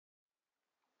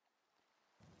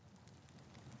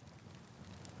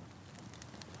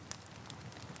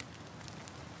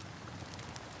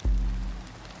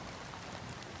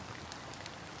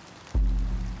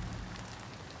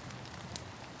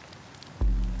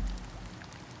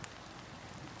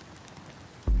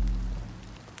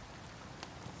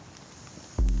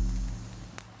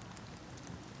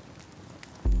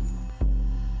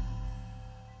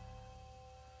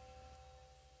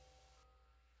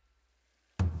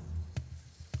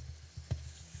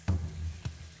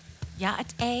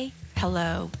Ya'ate,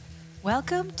 hello.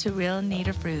 Welcome to Real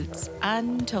Native Roots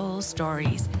Untold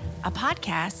Stories, a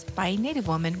podcast by a Native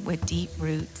woman with deep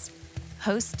roots.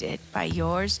 Hosted by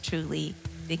yours truly,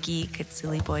 Vicky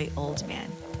Katsuliboy Oldman.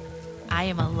 I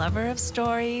am a lover of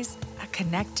stories, a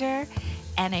connector,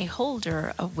 and a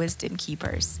holder of wisdom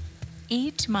keepers.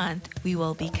 Each month, we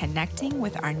will be connecting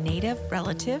with our Native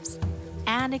relatives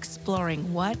and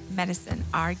exploring what medicine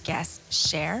our guests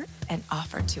share and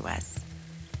offer to us.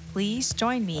 Please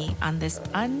join me on this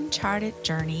uncharted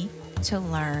journey to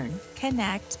learn,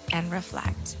 connect, and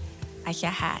reflect.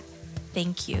 Ayahat.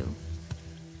 Thank you.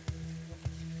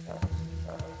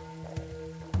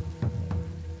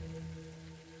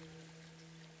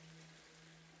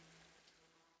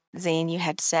 Zane, you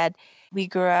had said we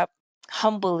grew up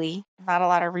humbly, not a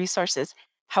lot of resources.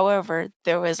 However,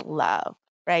 there was love,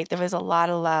 right? There was a lot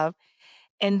of love.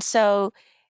 And so,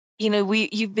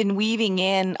 you've been weaving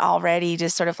in already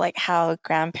just sort of like how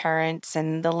grandparents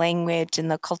and the language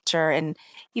and the culture and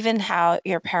even how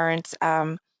your parents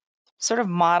sort of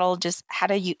model just how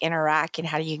do you interact and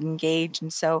how do you engage.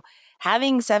 And so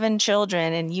having 7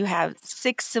 children and you have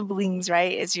 6 siblings,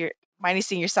 right, as you're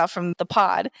minusing yourself from the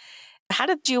pod, how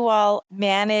did you all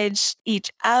manage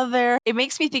each other? It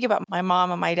makes me think about my mom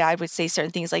and my dad would say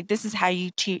certain things like, this is how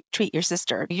you treat your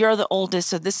sister. You're the oldest,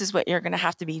 so this is what you're going to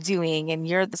have to be doing.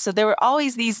 And so there were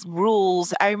always these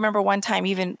rules. I remember one time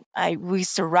even we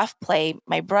used to rough play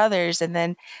my brothers, and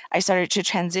then I started to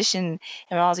transition,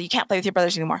 and I was like, you can't play with your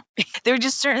brothers anymore. There were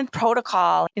just certain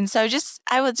protocol. And so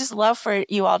I would just love for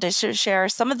you all to share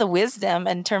some of the wisdom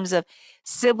in terms of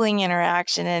sibling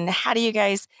interaction and how do you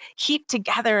guys keep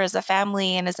together as a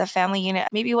family and as a family unit.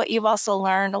 Maybe what you've also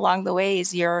learned along the way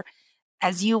is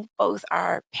as you both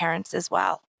are parents as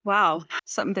well. Wow,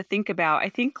 something to think about. I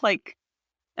think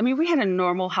we had a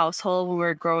normal household when we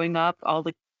were growing up.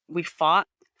 We fought.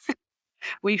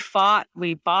 We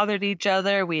bothered each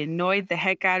other, we annoyed the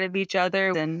heck out of each other.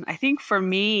 And I think for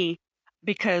me,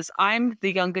 because I'm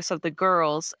the youngest of the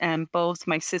girls and both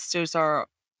my sisters are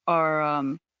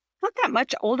not that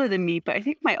much older than me, but I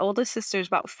think my oldest sister is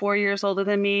about 4 years older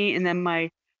than me, and then the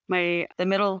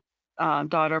middle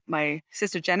daughter, my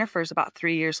sister Jennifer, is about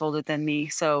 3 years older than me.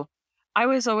 So I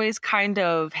was always kind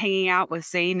of hanging out with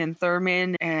Zane and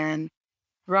Thurman and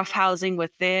roughhousing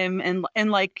with them.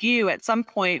 And like you, at some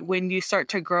point when you start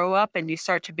to grow up and you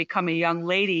start to become a young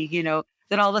lady,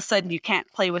 then all of a sudden you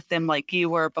can't play with them like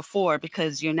you were before,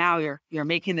 because you're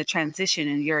making the transition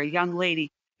and you're a young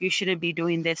lady. You shouldn't be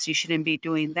doing this, you shouldn't be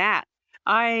doing that.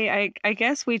 I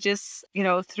guess we just,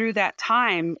 through that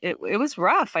time, it was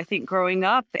rough, I think, growing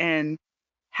up and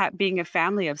being a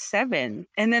family of 7.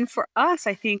 And then for us,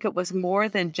 I think it was more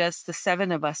than just the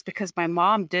 7 of us, because my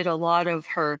mom did a lot of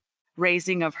her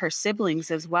raising of her siblings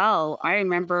as well. I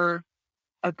remember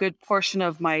a good portion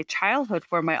of my childhood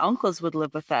where my uncles would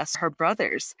live with us, her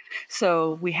brothers.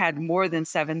 So we had more than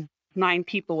 7, 9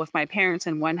 people with my parents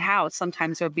in one house.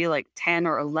 Sometimes there would be like 10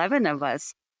 or 11 of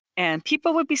us, and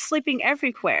people would be sleeping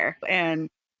everywhere, and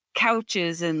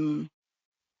couches and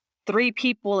 3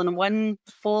 people in one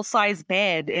full-size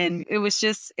bed. And it was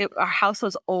just, our house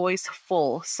was always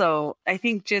full. So I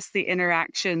think just the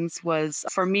interactions was,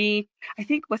 for me, I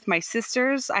think with my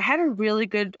sisters, I have a really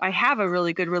good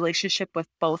relationship with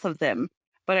both of them.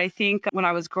 But I think when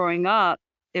I was growing up,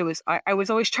 I was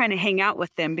always trying to hang out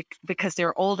with them because they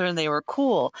were older and they were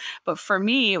cool. But for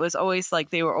me, it was always like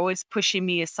they were always pushing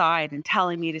me aside and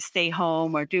telling me to stay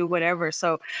home or do whatever.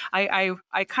 So I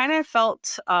kind of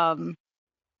felt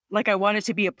like I wanted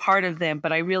to be a part of them,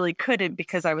 but I really couldn't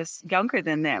because I was younger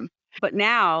than them. But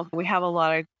now we have a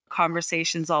lot of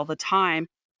conversations all the time.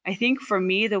 I think for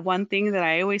me, the one thing that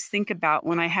I always think about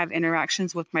when I have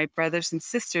interactions with my brothers and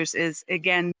sisters is,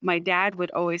 again, my dad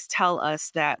would always tell us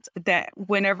that there's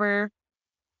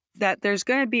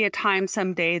going to be a time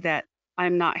someday that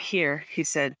I'm not here. He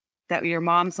said that your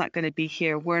mom's not going to be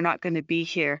here. We're not going to be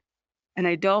here. And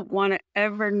I don't want to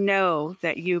ever know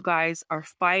that you guys are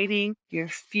fighting, you're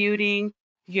feuding,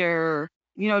 you're,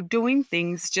 doing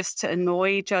things just to annoy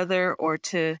each other or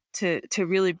to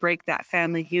really break that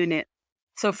family unit.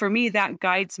 So for me, that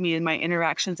guides me in my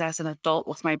interactions as an adult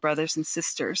with my brothers and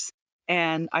sisters.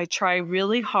 And I try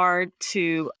really hard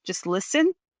to just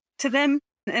listen to them.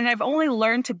 And I've only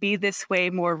learned to be this way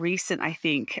more recent, I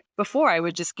think. Before, I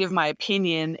would just give my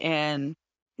opinion, and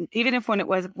even if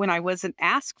when I wasn't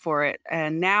asked for it.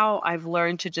 And now I've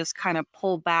learned to just kind of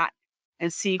pull back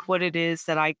and see what it is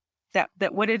that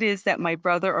my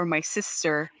brother or my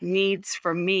sister needs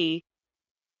from me.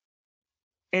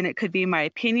 And it could be my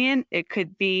opinion, it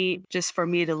could be just for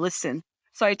me to listen.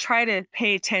 So I try to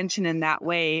pay attention in that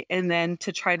way, and then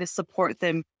to try to support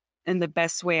them in the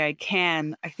best way I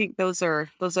can. I think those are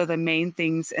the main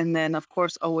things. And then of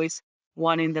course always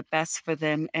wanting the best for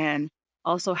them and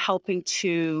also helping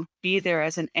to be there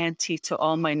as an auntie to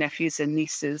all my nephews and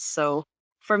nieces. So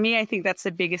for me, I think that's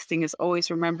the biggest thing is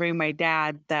always remembering my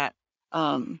dad that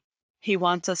um he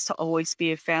wants us to always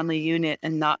be a family unit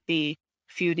and not be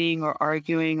feuding or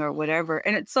arguing or whatever.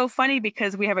 And it's so funny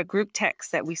because we have a group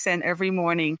text that we send every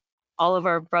morning. All of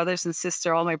our brothers and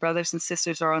sister, all my brothers and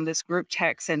sisters are on this group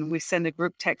text, and we send a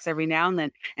group text every now and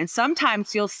then. And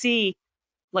sometimes you'll see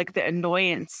like the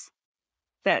annoyance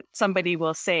that somebody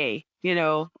will say.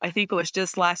 I think it was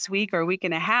just last week or a week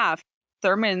and a half.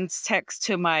 Thurman's text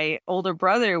to my older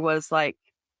brother was like,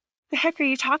 the heck are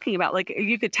you talking about? Like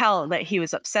you could tell that he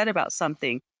was upset about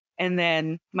something. And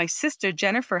then my sister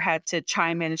Jennifer had to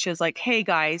chime in and she was like, hey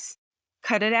guys,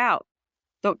 cut it out.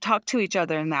 Don't talk to each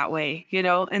other in that way.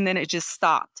 And then it just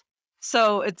stopped.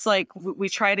 So it's like we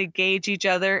try to gauge each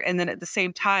other. And then at the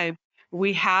same time,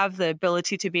 we have the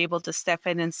ability to be able to step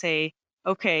in and say,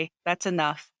 okay, that's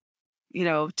enough,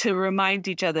 to remind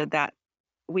each other that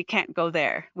we can't go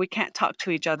there. We can't talk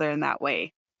to each other in that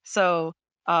way. So,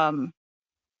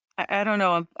 I don't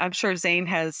know. I'm sure Zane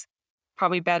has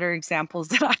probably better examples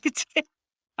than I do.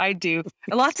 I do.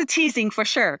 Lots of teasing for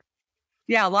sure.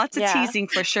 Yeah, lots of Yeah. teasing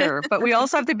for sure. But we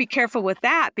also have to be careful with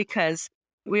that because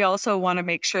we also want to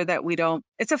make sure that we don't,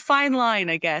 it's a fine line,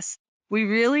 I guess. We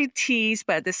really tease,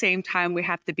 but at the same time, we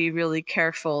have to be really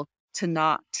careful to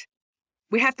not,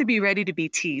 we have to be ready to be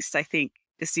teased, I think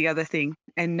is the other thing,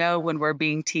 and know when we're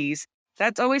being teased.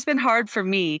 That's always been hard for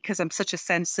me because I'm such a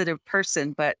sensitive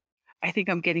person, but I think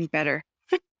I'm getting better.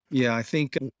 Yeah, I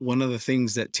think one of the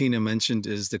things that Tina mentioned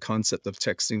is the concept of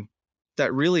texting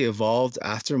that really evolved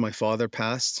after my father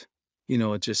passed. We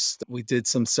did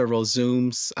several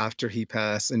Zooms after he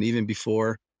passed and even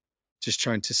before, just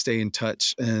trying to stay in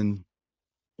touch. And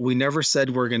we never said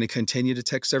we're going to continue to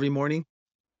text every morning.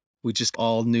 We just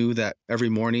all knew that every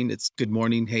morning it's good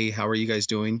morning. Hey, how are you guys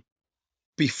doing?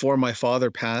 Before my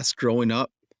father passed, growing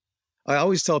up, I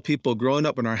always tell people growing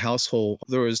up in our household,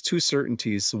 there was two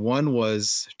certainties. One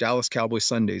was Dallas Cowboys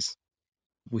Sundays.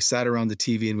 We sat around the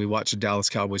TV and we watched the Dallas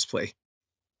Cowboys play.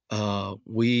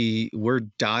 We're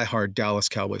diehard Dallas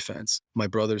Cowboy fans. My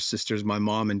brothers, sisters, my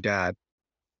mom and dad.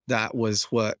 That was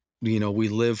what, we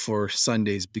live for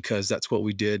Sundays because that's what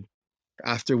we did.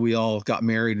 After we all got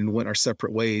married and went our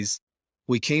separate ways,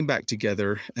 we came back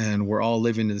together and we're all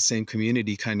living in the same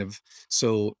community kind of.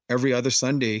 So every other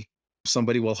Sunday,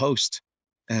 somebody will host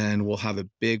and we'll have a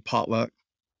big potluck.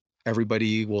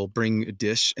 Everybody will bring a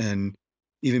dish. And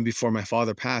even before my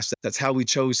father passed, that's how we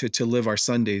chose to live our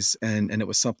Sundays. And it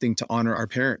was something to honor our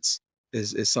parents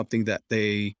is something that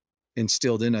they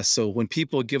instilled in us. So when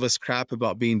people give us crap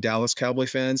about being Dallas Cowboy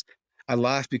fans, I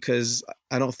laugh because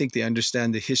I don't think they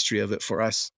understand the history of it for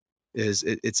us.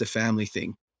 It's a family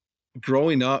thing.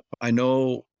 Growing up, I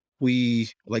know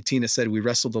like Tina said, we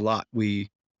wrestled a lot. We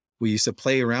used to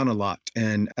play around a lot.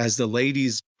 And as the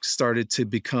ladies started to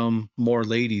become more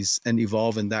ladies and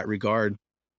evolve in that regard,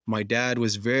 my dad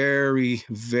was very,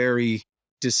 very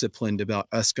disciplined about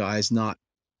us guys not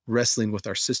wrestling with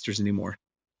our sisters anymore.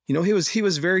 He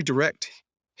was very direct.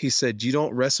 He said, you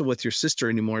don't wrestle with your sister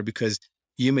anymore because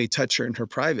you may touch her in her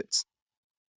privates.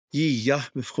 Yeah,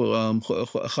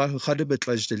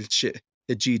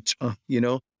 you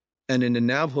know? And in the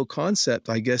Navajo concept,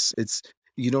 I guess it's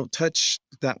you don't touch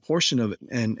that portion of it.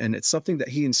 And it's something that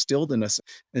he instilled in us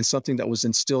and something that was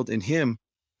instilled in him.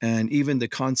 And even the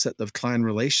concept of clan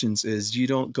relations is you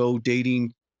don't go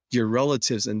dating your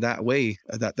relatives in that way.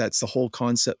 That's the whole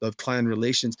concept of clan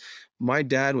relations. My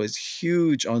dad was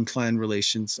huge on clan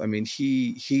relations. I mean,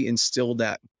 he instilled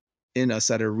that in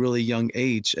us at a really young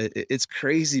age. It's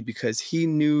crazy because he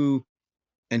knew,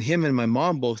 and him and my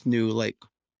mom both knew, like,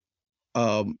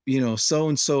 so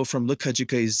and so from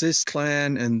Lukajuka is this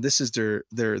clan, and this is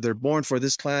they're born for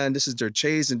this clan. This is their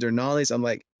Chays and their Nollies. I'm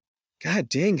like, God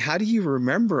dang, how do you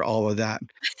remember all of that?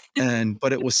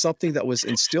 But it was something that was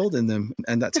instilled in them,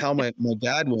 and that's how my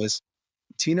dad was.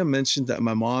 Tina mentioned that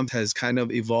my mom has kind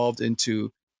of evolved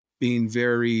into being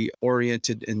very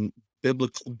oriented and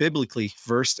biblically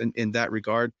versed in that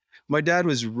regard. My dad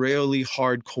was really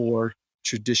hardcore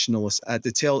traditionalist. At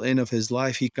the tail end of his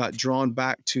life, he got drawn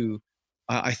back to,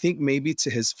 I think maybe to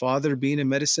his father being a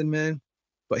medicine man,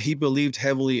 but he believed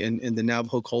heavily in the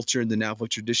Navajo culture and the Navajo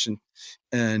tradition,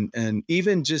 and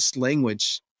even just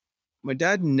language. My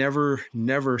dad never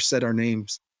said our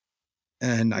names.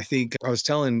 And I think I was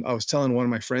telling one of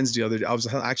my friends the other day, I was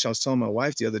telling my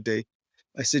wife the other day,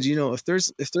 I said,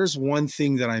 if there's one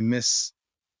thing that I miss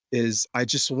is I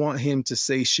just want him to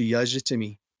say Shiyaja to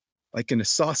me, like in a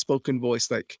soft spoken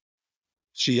voice, like,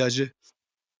 Shiaja.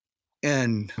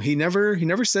 And he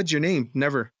never said your name,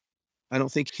 never. I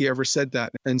don't think he ever said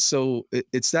that. And so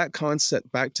it's that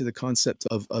concept, back to the concept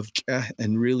of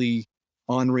and really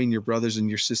honoring your brothers and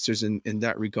your sisters in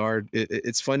that regard.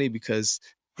 It's funny because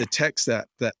the text that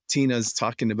Tina's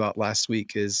talking about last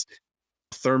week is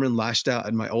Thurman lashed out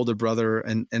at my older brother,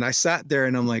 and I sat there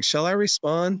and I'm like, shall I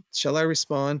respond? Shall I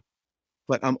respond?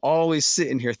 But I'm always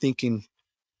sitting here thinking,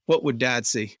 what would dad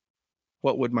say?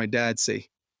 What would my dad say?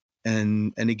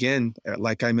 And again,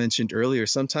 like I mentioned earlier,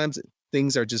 sometimes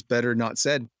things are just better not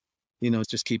said.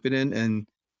 Just keep it in, and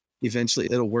eventually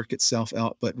it'll work itself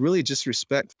out. But really, just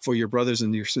respect for your brothers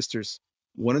and your sisters.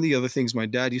 One of the other things my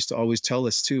dad used to always tell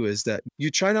us too is that you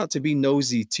try not to be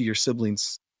nosy to your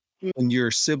siblings when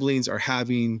your siblings are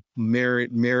having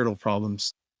marital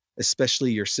problems,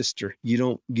 especially your sister. You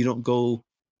don't go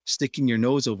sticking your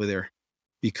nose over there,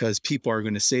 because people are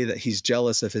going to say that he's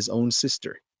jealous of his own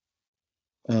sister.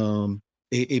 um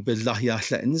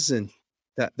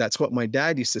that's what my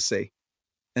dad used to say.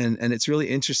 And it's really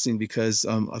interesting because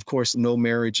of course no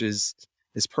marriage is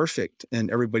perfect,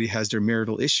 and everybody has their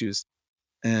marital issues.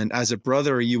 And as a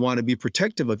brother, you want to be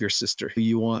protective of your sister,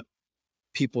 you want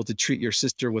people to treat your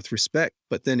sister with respect.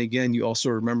 But then again, you also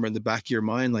remember in the back of your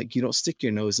mind, like, you don't stick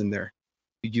your nose in there,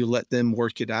 you let them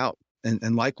work it out.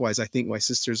 And likewise, I think my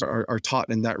sisters are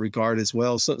taught in that regard as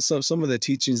well. So some of the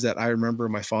teachings that I remember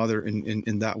my father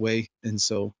in that way. And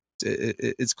so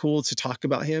it's cool to talk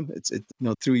about him.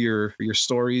 Through your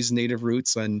stories, native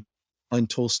roots, and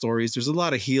untold stories. There's a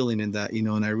lot of healing in that,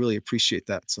 and I really appreciate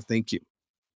that. So thank you.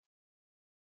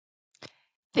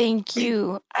 Thank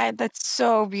you. That's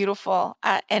so beautiful.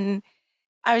 And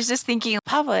I was just thinking,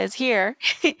 Papa is here.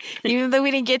 Even though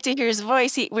we didn't get to hear his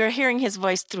voice, we're hearing his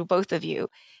voice through both of you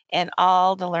and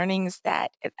all the learnings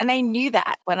and I knew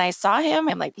that when I saw him.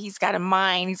 I'm like, he's got a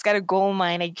mind, he's got a gold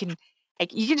mine. You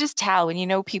can just tell when you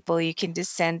know people, you can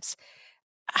just sense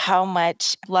how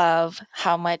much love,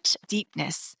 how much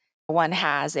deepness one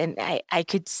has. And I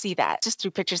could see that just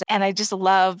through pictures. And I just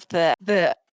love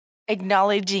the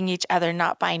acknowledging each other,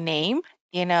 not by name,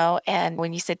 and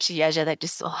when you said Chiyaja, that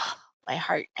just, oh, my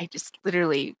heart, I just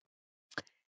literally,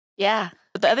 yeah.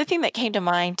 But the other thing that came to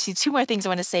mind, two more things I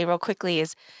want to say real quickly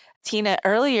is, Tina,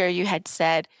 earlier you had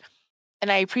said,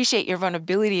 and I appreciate your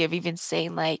vulnerability of even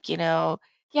saying, like, yeah,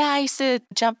 I used to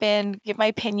jump in, give my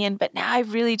opinion, but now I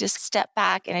really just step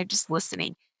back and I'm just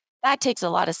listening. That takes a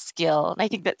lot of skill. And I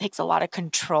think that takes a lot of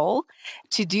control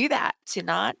to do that, to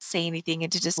not say anything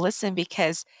and to just listen,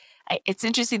 because it's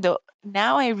interesting though.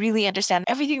 Now I really understand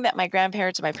everything that my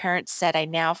grandparents and my parents said. I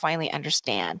now finally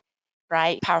understand,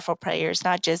 right? Powerful prayers,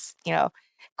 not just,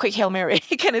 quick Hail Mary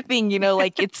kind of thing,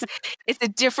 like it's a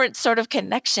different sort of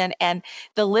connection. And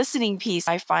the listening piece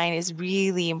I find is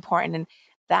really important. And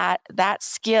that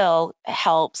skill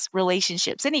helps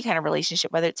relationships, any kind of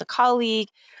relationship, whether it's a colleague,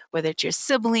 whether it's your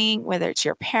sibling, whether it's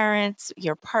your parents,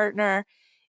 your partner.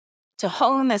 To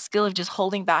hone the skill of just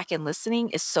holding back and listening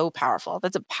is so powerful.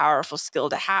 That's a powerful skill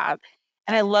to have.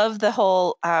 And I love the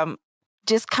whole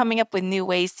just coming up with new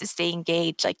ways to stay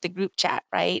engaged, like the group chat,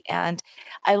 right? And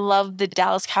I love the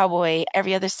Dallas Cowboy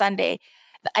every other Sunday.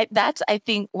 That's, I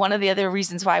think, one of the other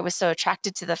reasons why I was so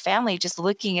attracted to the family. Just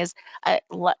looking as, I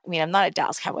mean, I'm not a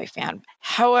Dallas Cowboy fan.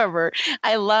 However,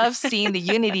 I love seeing the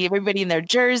unity, everybody in their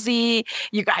jersey.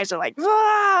 You guys are like,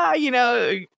 ah, you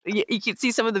can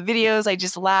see some of the videos. I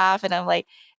just laugh, and I'm like,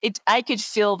 I could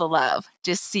feel the love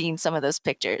just seeing some of those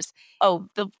pictures. Oh,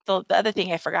 the other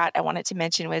thing I forgot I wanted to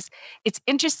mention was, it's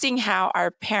interesting how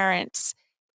our parents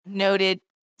noted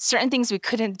certain things we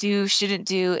couldn't do, shouldn't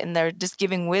do, and they're just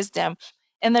giving wisdom.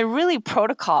 And they're really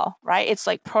protocol, right? It's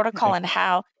like protocol and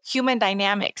how human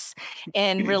dynamics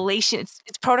and relations,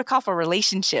 it's protocol for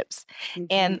relationships.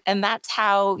 And that's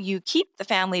how you keep the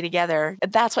family together.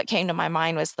 That's what came to my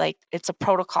mind, was like, it's a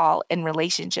protocol in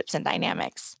relationships and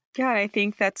dynamics. Yeah, I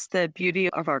think that's the beauty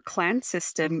of our clan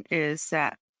system, is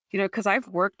that, because I've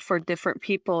worked for different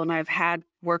people and I've had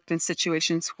worked in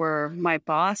situations where my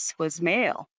boss was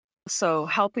male. So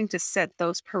helping to set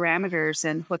those parameters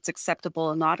and what's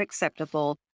acceptable and not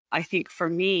acceptable, I think for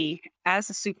me as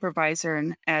a supervisor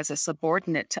and as a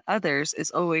subordinate to others,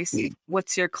 is always,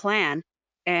 what's your clan,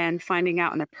 and finding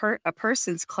out in a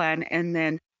person's clan. And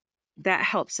then that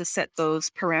helps to set those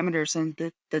parameters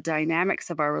and the dynamics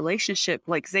of our relationship.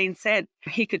 Like Zane said,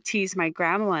 he could tease my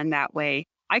grandma in that way.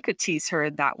 I could tease her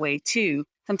in that way too.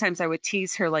 Sometimes I would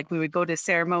tease her, like we would go to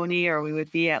ceremony or we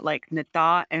would be at like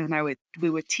Nada, and we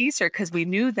would tease her because we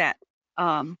knew that.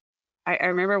 I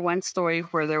remember one story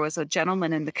where there was a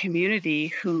gentleman in the community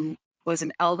who was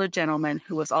an elder gentleman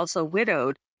who was also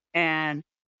widowed, and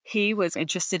he was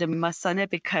interested in Masane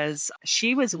because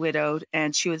she was widowed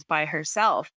and she was by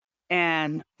herself.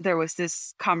 And there was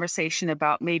this conversation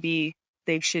about maybe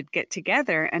they should get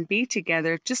together and be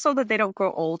together just so that they don't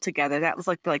grow old together. That was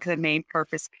like the main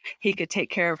purpose. He could take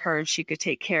care of her and she could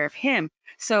take care of him.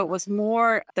 So it was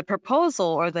more the proposal,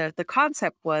 or the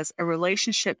concept was a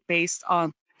relationship based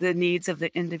on the needs of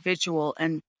the individual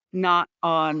and not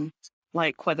on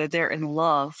like whether they're in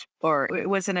love. Or it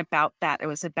wasn't about that. It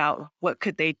was about what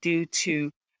could they do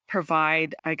to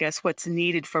provide, I guess, what's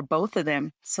needed for both of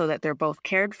them so that they're both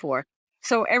cared for.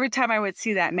 So every time I would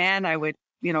see that man, I would,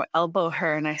 elbow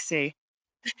her and I say,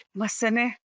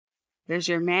 Masane, there's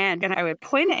your man. And I would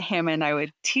point at him and I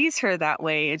would tease her that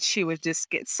way. And she would just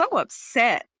get so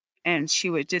upset. And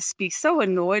she would just be so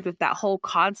annoyed with that whole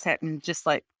concept and just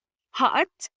like, hot,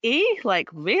 like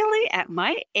really at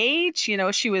my age,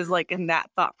 she was like in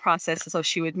that thought process. So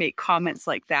she would make comments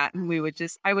like that. And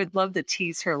I would love to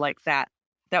tease her like that.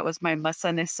 That was my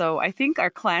masane. So I think our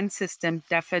clan system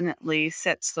definitely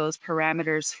sets those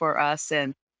parameters for us.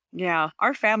 And yeah,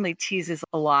 our family teases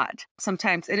a lot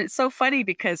sometimes. And it's so funny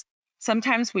because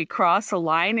sometimes we cross a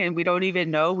line and we don't even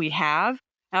know we have.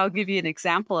 I'll give you an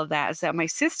example of that is that my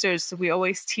sisters, we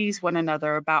always tease one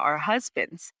another about our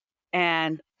husbands.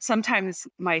 And sometimes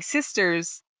my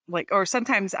sisters, or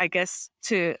sometimes I guess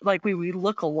we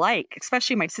look alike,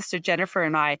 especially my sister Jennifer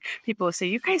and I, people will say,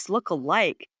 you guys look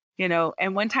alike,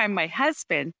 And one time my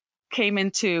husband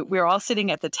we were all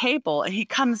sitting at the table and he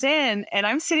comes in and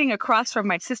I'm sitting across from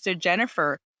my sister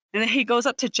Jennifer. And then he goes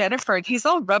up to Jennifer and he's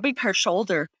all rubbing her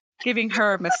shoulder, giving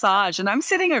her a massage. And I'm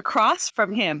sitting across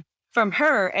from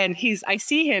her, and I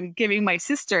see him giving my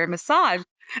sister a massage.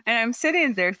 And I'm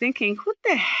sitting there thinking, what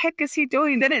the heck is he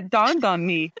doing? Then it dawned on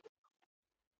me,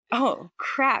 oh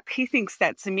crap, he thinks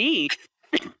that's me.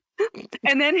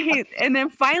 and then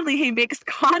finally he makes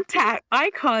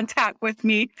eye contact with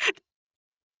me.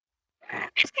 And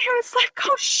he was like,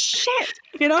 oh shit.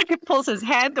 He pulls his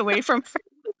hand away from her.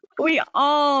 We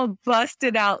all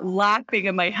busted out laughing,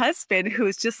 and my husband, who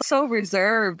was just so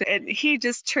reserved, and he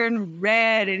just turned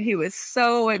red and he was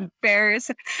so embarrassed.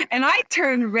 And I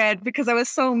turned red because I was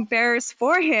so embarrassed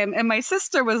for him. And my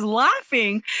sister was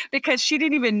laughing because she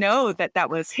didn't even know that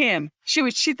was him.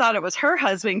 She thought it was her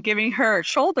husband giving her a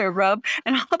shoulder rub.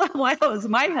 And all the while it was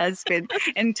my husband.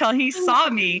 Until he saw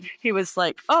me, he was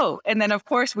like, oh. And then, of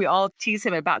course, we all tease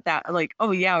him about that. Like,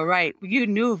 oh, yeah, right. You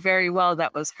knew very well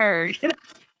that was her.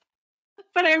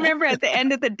 But I remember at the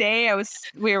end of the day,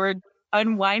 we were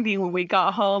unwinding when we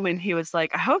got home, and he was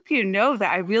like, I hope you know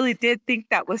that I really did think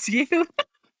that was you.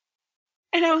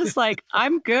 And I was like,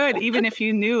 I'm good, even if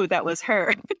you knew that was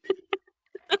her.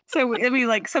 So, I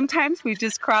mean, sometimes we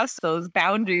just cross those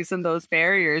boundaries and those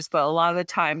barriers, but a lot of the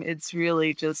time it's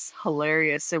really just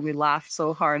hilarious and we laugh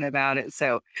so hard about it.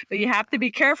 So, but you have to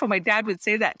be careful. My dad would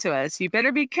say that to us. You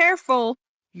better be careful.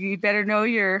 You better know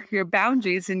your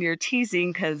boundaries and your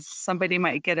teasing because somebody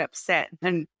might get upset.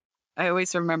 And I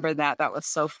always remember that. That was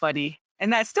so funny.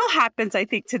 And that still happens, I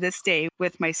think, to this day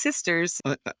with my sisters.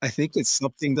 I think it's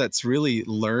something that's really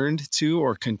learned too,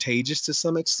 or contagious to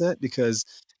some extent, because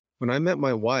when I met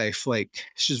my wife,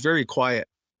 she's very quiet.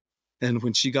 And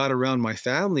when she got around my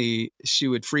family, she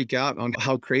would freak out on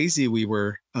how crazy we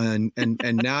were. And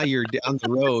now you're down the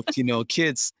road,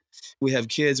 kids. We have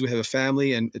kids, we have a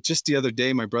family. And just the other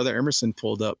day, my brother Emerson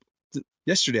pulled up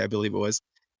yesterday, I believe it was.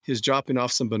 He was dropping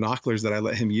off some binoculars that I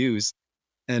let him use.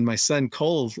 And my son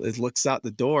Cole looks out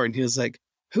the door and he was like,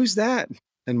 who's that?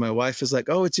 And my wife is like,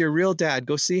 oh, it's your real dad.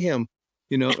 Go see him.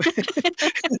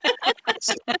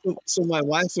 So my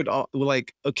wife would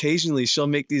occasionally she'll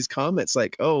make these comments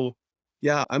like, oh,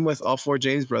 yeah, I'm with all four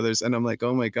James brothers. And I'm like,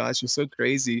 oh my gosh, you're so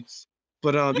crazy.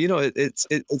 But it's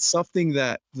something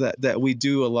that we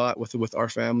do a lot with our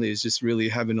family, is just really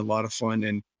having a lot of fun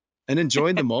and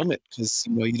enjoying the moment, because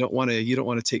you don't want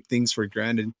to take things for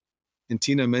granted. And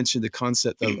Tina mentioned the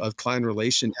concept of clan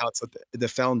relation, how it's the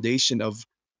foundation of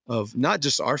not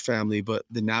just our family, but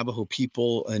the Navajo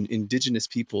people and indigenous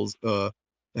peoples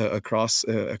across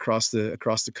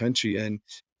the country. And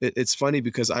it's funny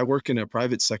because I work in a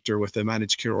private sector with a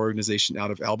managed care organization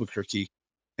out of Albuquerque.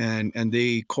 And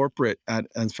they corporate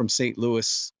and from St.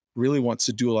 Louis really wants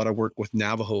to do a lot of work with the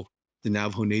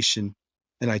Navajo Nation.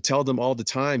 And I tell them all the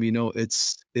time,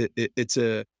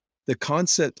 the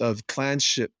concept of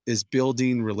clanship is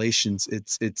building relations.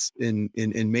 It's in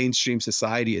mainstream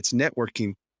society, it's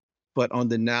networking. But on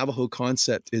the Navajo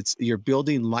concept, you're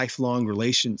building lifelong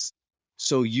relations.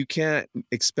 So you can't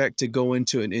expect to go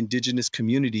into an indigenous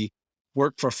community,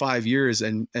 work for 5 years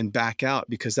and back out,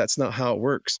 because that's not how it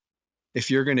works. If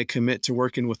you're going to commit to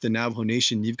working with the Navajo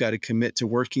Nation, you've got to commit to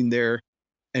working there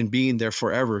and being there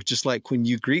forever. Just like when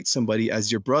you greet somebody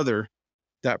as your brother,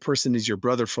 that person is your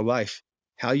brother for life.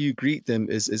 How you greet them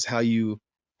is how you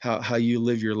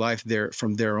live your life there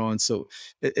from there on. So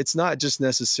it's not just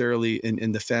necessarily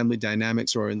in the family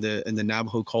dynamics or in the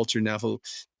Navajo culture, Navajo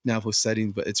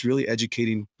setting, but it's really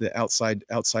educating the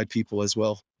outside people as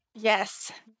well.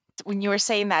 Yes. When you were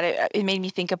saying that, it made me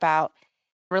think about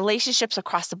relationships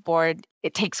across the board.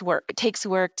 It takes work. It takes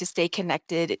work to stay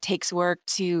connected. It takes work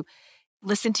to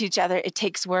listen to each other. It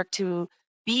takes work to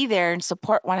be there and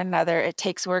support one another. It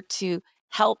takes work to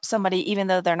help somebody even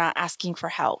though they're not asking for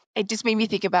help. It just made me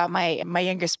think about my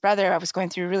youngest brother. I was going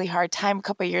through a really hard time a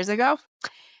couple of years ago,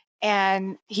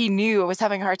 and he knew I was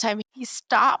having a hard time. He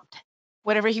stopped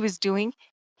whatever he was doing.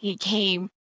 He came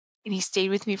and he stayed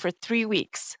with me for 3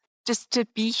 weeks just to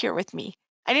be here with me.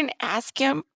 I didn't ask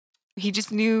him. He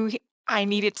just knew I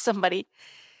needed somebody.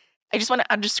 I just want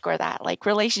to underscore that, like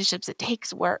relationships, it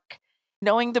takes work.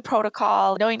 Knowing the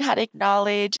protocol, knowing how to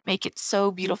acknowledge, make it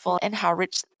so beautiful and how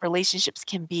rich relationships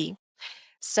can be.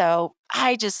 So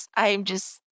I'm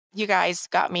just, you guys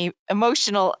got me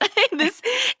emotional in this.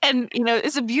 And,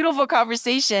 it's a beautiful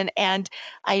conversation. And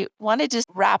I want to just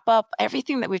wrap up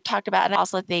everything that we've talked about. And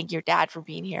also thank your dad for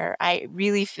being here. I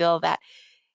really feel that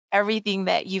everything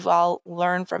that you've all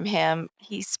learned from him,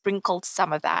 he sprinkled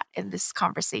some of that in this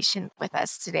conversation with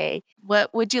us today.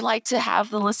 What would you like to have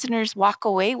the listeners walk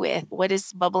away with? What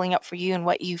is bubbling up for you and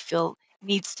what you feel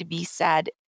needs to be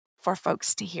said for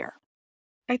folks to hear?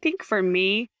 I think for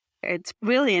me, it's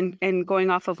really in going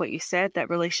off of what you said, that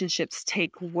relationships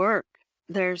take work.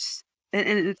 There's and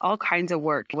it's all kinds of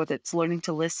work, whether it's learning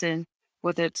to listen,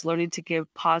 whether it's learning to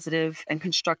give positive and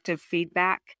constructive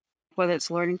feedback, whether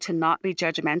it's learning to not be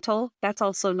judgmental. That's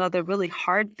also another really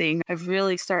hard thing I've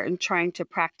really started trying to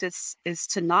practice, is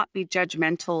to not be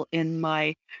judgmental in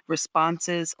my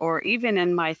responses or even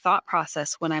in my thought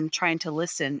process when I'm trying to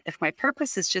listen. If my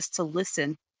purpose is just to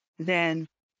listen, then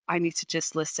I need to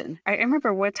just listen. I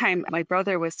remember one time my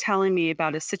brother was telling me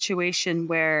about a situation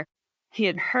where he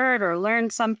had heard or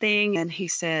learned something, and he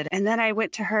said, and then I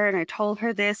went to her and I told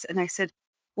her this, and I said,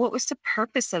 what was the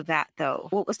purpose of that though?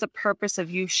 What was the purpose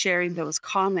of you sharing those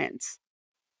comments?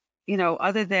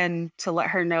 Other than to let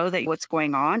her know that what's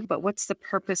going on, but what's the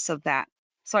purpose of that?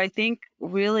 So I think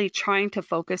really trying to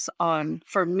focus on,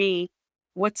 for me,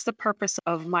 what's the purpose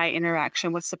of my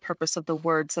interaction? What's the purpose of the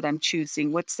words that I'm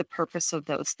choosing? What's the purpose of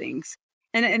those things?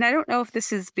 And I don't know if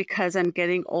this is because I'm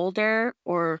getting older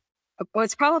or well,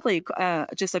 it's probably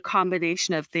just a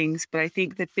combination of things. But I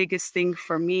think the biggest thing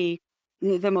for me,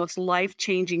 the most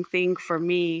life-changing thing for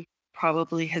me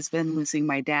probably has been losing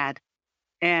my dad.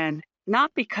 And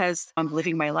not because I'm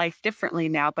living my life differently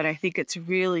now, but I think it's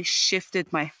really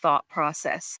shifted my thought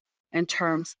process in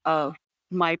terms of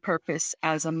my purpose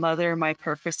as a mother, my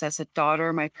purpose as a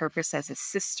daughter, my purpose as a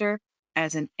sister,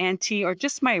 as an auntie, or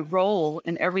just my role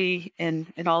in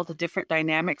all the different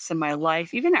dynamics in my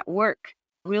life, even at work,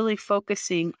 really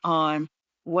focusing on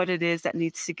what it is that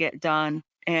needs to get done.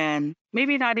 And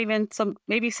maybe not even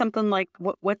maybe something like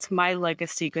what's my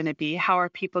legacy going to be? How are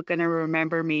people going to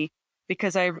remember me?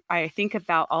 Because I think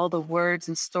about all the words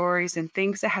and stories and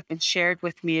things that have been shared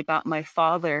with me about my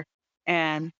father.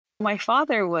 And my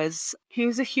father he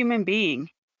was a human being.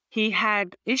 He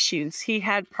had issues. He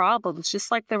had problems, just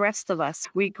like the rest of us.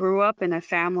 We grew up in a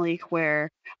family where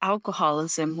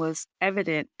alcoholism was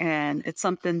evident. And it's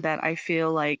something that I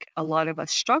feel like a lot of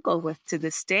us struggle with to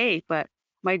this day. But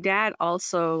my dad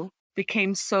also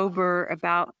became sober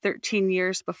about 13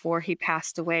 years before he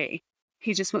passed away.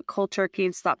 He just went cold turkey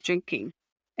and stopped drinking.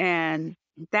 And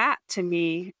that to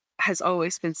me has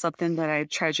always been something that I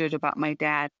treasured about my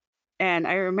dad. And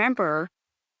I remember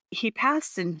he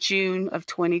passed in June of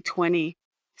 2020.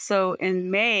 So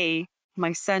in May,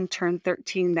 my son turned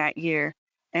 13 that year.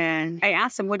 And I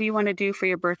asked him, what do you want to do for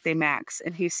your birthday, Max?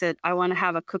 And he said, I want to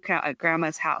have a cookout at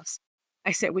grandma's house.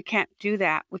 I said, we can't do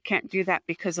that. We can't do that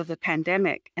because of the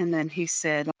pandemic. And then he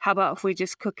said, how about if we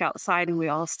just cook outside and we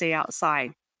all stay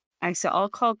outside? I said, I'll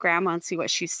call grandma and see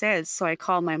what she says. So I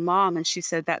called my mom and she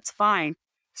said, that's fine.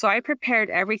 So I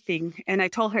prepared everything and I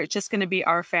told her it's just going to be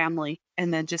our family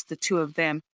and then just the two of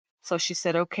them. So she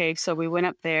said, okay. So we went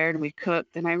up there and we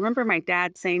cooked. And I remember my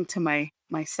dad saying to my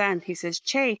son, he says,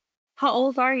 Che, how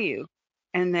old are you?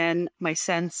 And then my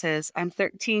son says, I'm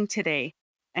 13 today.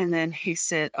 And then he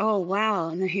said, oh, wow.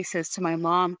 And then he says to my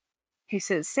mom, he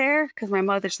says, Sarah, because my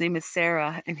mother's name is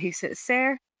Sarah. And he said,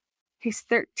 Sarah, he's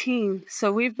 13.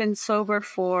 So we've been sober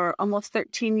for almost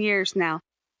 13 years now.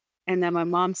 And then my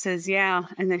mom says, yeah.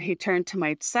 And then he turned to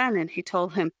my son and he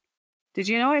told him, did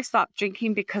you know I stopped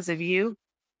drinking because of you?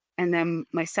 And then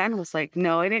my son was like,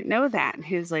 no, I didn't know that. And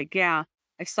he was like, yeah.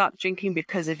 I stopped drinking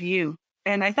because of you.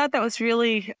 And I thought that was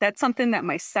really, that's something that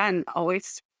my son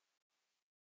always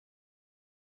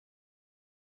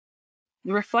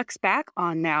reflects back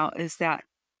on now is that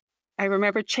I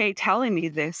remember Che telling me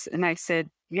this, and I said,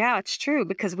 yeah, it's true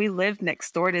because we lived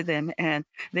next door to them and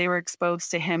they were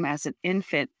exposed to him as an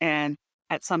infant. And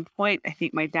at some point, I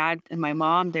think my dad and my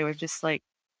mom, they were just like,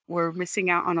 we're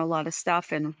missing out on a lot of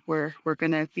stuff and we're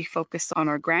gonna be focused on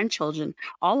our grandchildren,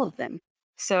 all of them.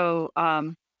 So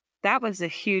that was a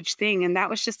huge thing. And that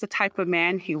was just the type of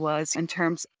man he was in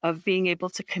terms of being able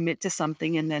to commit to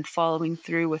something and then following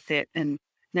through with it and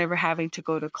never having to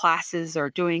go to classes or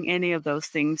doing any of those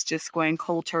things, just going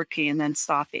cold turkey and then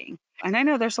stopping. And I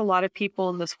know there's a lot of people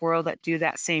in this world that do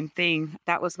that same thing.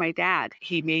 That was my dad.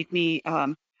 He made me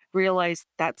realize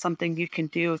that's something you can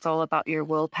do. It's all about your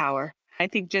willpower. I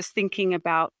think just thinking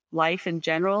about life in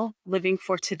general, living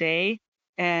for today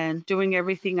and doing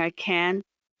everything I can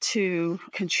to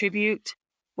contribute,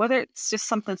 whether it's just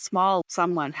something small,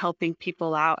 someone helping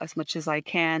people out as much as I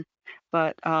can,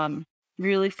 but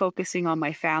really focusing on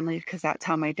my family because that's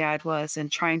how my dad was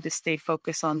and trying to stay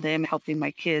focused on them, helping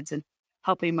my kids and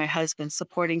helping my husband,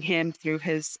 supporting him through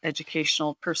his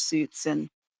educational pursuits. And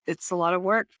it's a lot of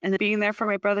work. And being there for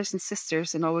my brothers and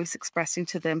sisters and always expressing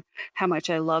to them how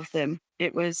much I love them.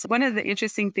 It was one of the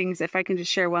interesting things, if I can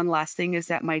just share one last thing, is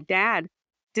that my dad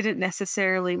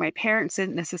my parents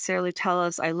didn't necessarily tell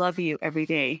us, I love you every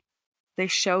day. They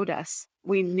showed us.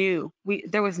 We knew.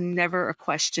 There was never a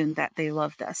question that they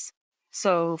loved us.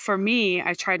 So for me,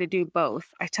 I try to do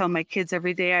both. I tell my kids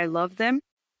every day I love them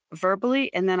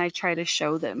verbally, and then I try to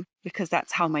show them because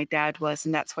that's how my dad was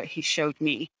and that's what he showed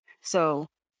me. So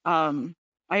I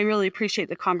really appreciate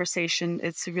the conversation.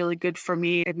 It's really good for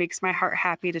me. It makes my heart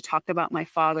happy to talk about my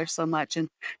father so much and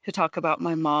to talk about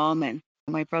my mom and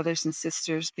my brothers and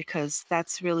sisters because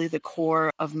that's really the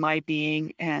core of my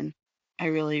being. And I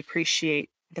really appreciate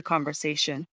the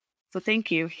conversation. So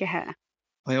thank you. Yeah.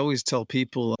 I always tell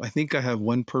people I think I have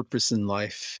one purpose in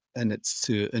life, and it's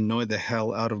to annoy the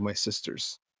hell out of my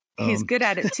sisters. He's Um, good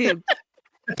at it too.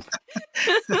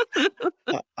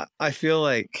 I feel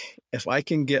like if I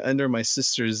can get under my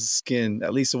sister's skin,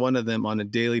 at least one of them on a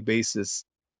daily basis,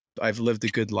 I've lived a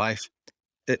good life.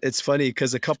 It's funny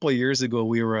because a couple of years ago,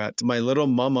 we were at my little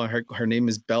mama, her name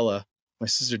is Bella, my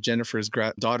sister Jennifer's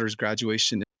daughter's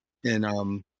graduation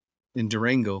in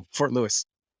Durango, Fort Lewis.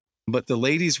 But the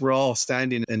ladies were all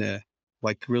standing in a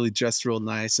like really dressed real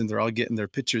nice and they're all getting their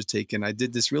pictures taken. I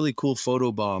did this really cool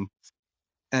photo bomb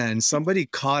and somebody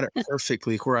caught it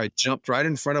perfectly where I jumped right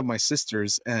in front of my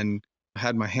sisters and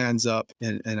had my hands up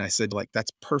and I said, like,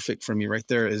 that's perfect for me right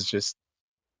there is just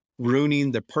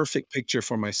ruining the perfect picture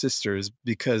for my sisters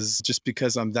because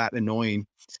I'm that annoying.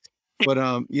 But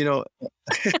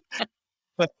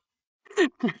but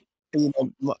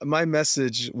my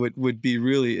message would be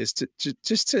really is to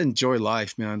just to enjoy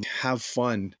life, man. Have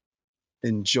fun,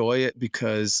 enjoy it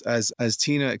because as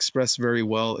Tina expressed very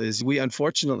well, is we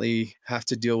unfortunately have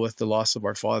to deal with the loss of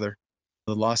our father,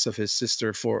 the loss of his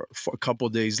sister for a couple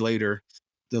of days later,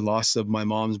 the loss of my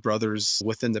mom's brothers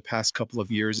within the past couple of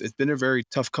years. It's been a very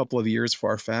tough couple of years for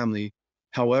our family.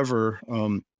 However,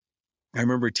 I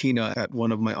remember Tina at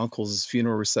one of my uncle's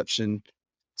funeral reception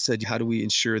said, "How do we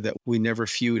ensure that we never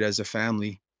feud as a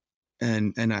family?"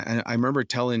 And I remember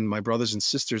telling my brothers and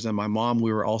sisters and my mom,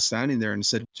 we were all standing there and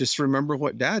said, just remember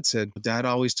what dad said. Dad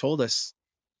always told us,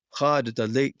 "Had the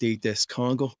late day des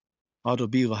Congo, I'll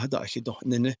be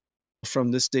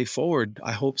from this day forward,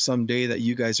 I hope someday that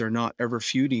you guys are not ever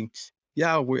feuding."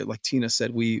 Yeah, we're like Tina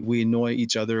said, we annoy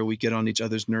each other, we get on each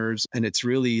other's nerves, and it's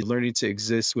really learning to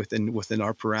exist within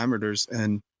our parameters.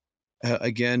 And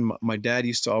again, my dad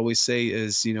used to always say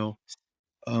is,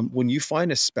 when you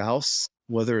find a spouse,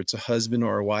 whether it's a husband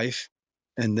or a wife,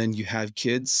 and then you have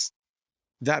kids,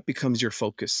 that becomes your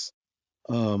focus.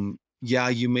 Yeah,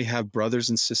 you may have brothers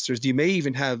and sisters. You may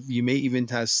even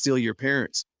have still your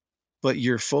parents, but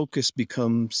your focus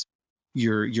becomes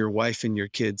your wife and your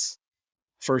kids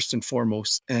first and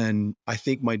foremost. And I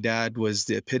think my dad was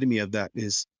the epitome of that.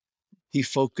 Is he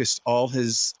focused all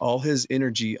his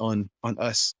energy on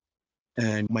us.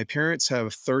 And my parents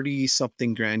have 30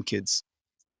 something grandkids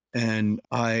and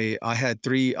I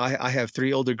have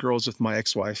three older girls with my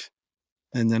ex-wife.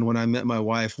 And then when I met my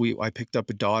wife, I picked up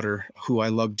a daughter who I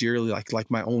love dearly, like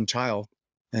my own child,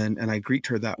 and I greet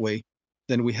her that way.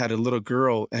 Then we had a little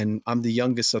girl, and I'm the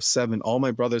youngest of seven. All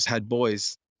my brothers had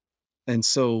boys, and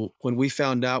so when we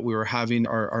found out we were having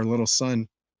our little son,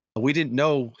 we didn't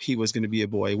know he was going to be a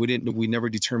boy. We never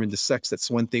determined the sex.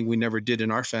 That's one thing we never did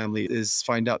in our family is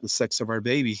find out the sex of our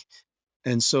baby.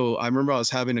 And so I remember I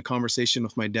was having a conversation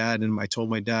with my dad, and I told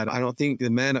my dad, I don't think the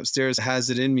man upstairs has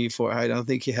it in me for, I don't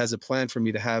think he has a plan for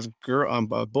me to have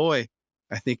a boy.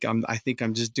 I think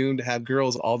I'm just doomed to have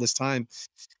girls all this time.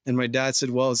 And my dad said,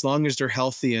 well, as long as they're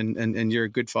healthy and you're a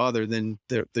good father, then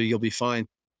you'll be fine.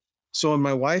 So when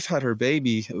my wife had her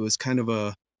baby, it was kind of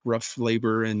a rough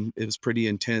labor and it was pretty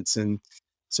intense. And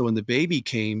so when the baby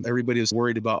came, everybody was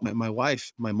worried about my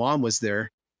wife. My mom was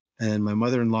there and my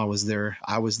mother-in-law was there.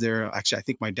 I was there. Actually, I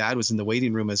think my dad was in the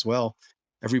waiting room as well.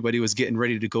 Everybody was getting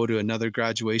ready to go to another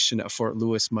graduation at Fort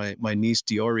Lewis, my niece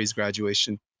Diori's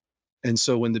graduation. And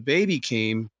so when the baby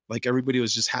came, like everybody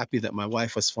was just happy that my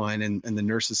wife was fine. And the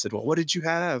nurses said, well, what did you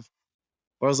have?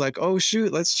 I was like, oh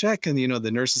shoot, let's check. And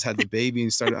the nurses had the baby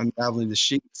and started unraveling the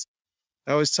sheets.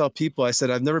 I always tell people, I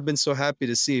said, I've never been so happy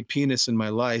to see a penis in my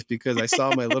life because I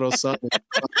saw my little son. And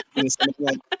I'm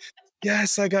like,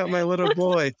 yes, I got my little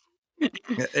boy.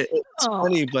 It's Oh,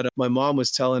 funny, but my mom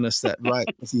was telling us that, right,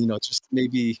 just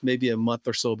maybe a month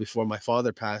or so before my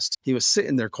father passed, he was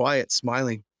sitting there quiet,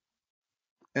 smiling.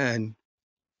 And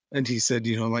he said,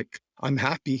 like, I'm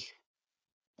happy.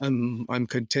 I'm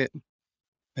content.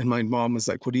 And my mom was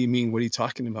like, what do you mean? What are you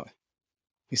talking about?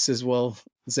 He says, well,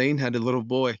 Zane had a little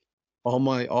boy. All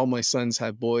my sons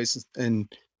have boys, and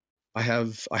I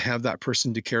have that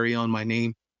person to carry on my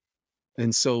name.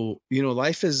 And so,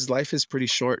 life is pretty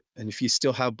short. And if you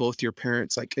still have both your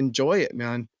parents, like enjoy it,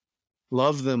 man.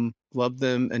 Love them.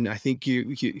 And I think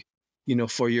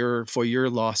for your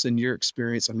loss and your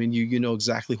experience, I mean, you know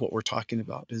exactly what we're talking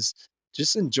about is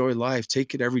just enjoy life,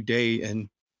 take it every day, and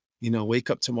wake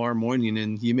up tomorrow morning,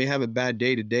 and you may have a bad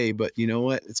day today, but you know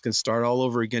what? It's going to start all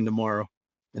over again tomorrow.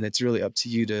 And it's really up to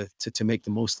you to make the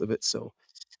most of it. So,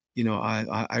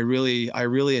 I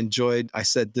really enjoyed, I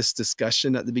said this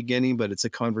discussion at the beginning, but it's a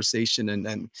conversation,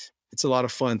 and it's a lot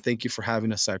of fun. Thank you for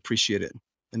having us. I appreciate it.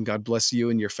 And God bless you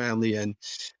and your family. And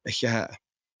yeah,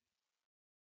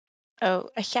 oh,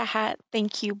 yeah,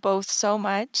 thank you both so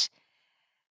much.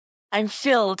 I'm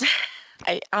filled.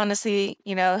 I honestly,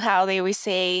 how they always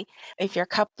say, if your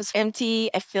cup is empty,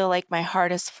 I feel like my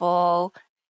heart is full.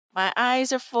 My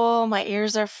eyes are full, my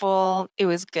ears are full. It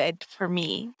was good for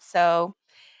me. So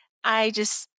I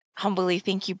just humbly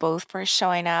thank you both for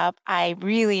showing up. I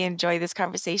really enjoy this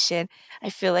conversation. I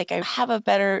feel like I have a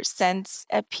better sense,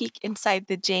 a peek inside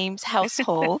the James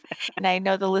household. And I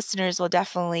know the listeners will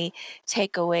definitely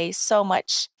take away so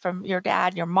much from your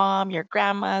dad, your mom, your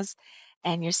grandmas,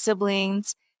 and your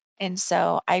siblings. And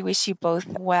so I wish you both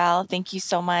well. Thank you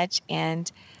so much. And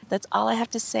that's all I have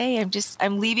to say.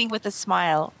 I'm leaving with a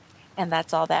smile. And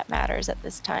that's all that matters at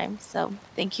this time. So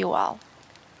thank you all.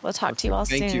 We'll talk to you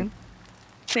perfect. all Thank you. soon.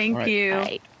 All Thank right. All you.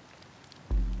 right.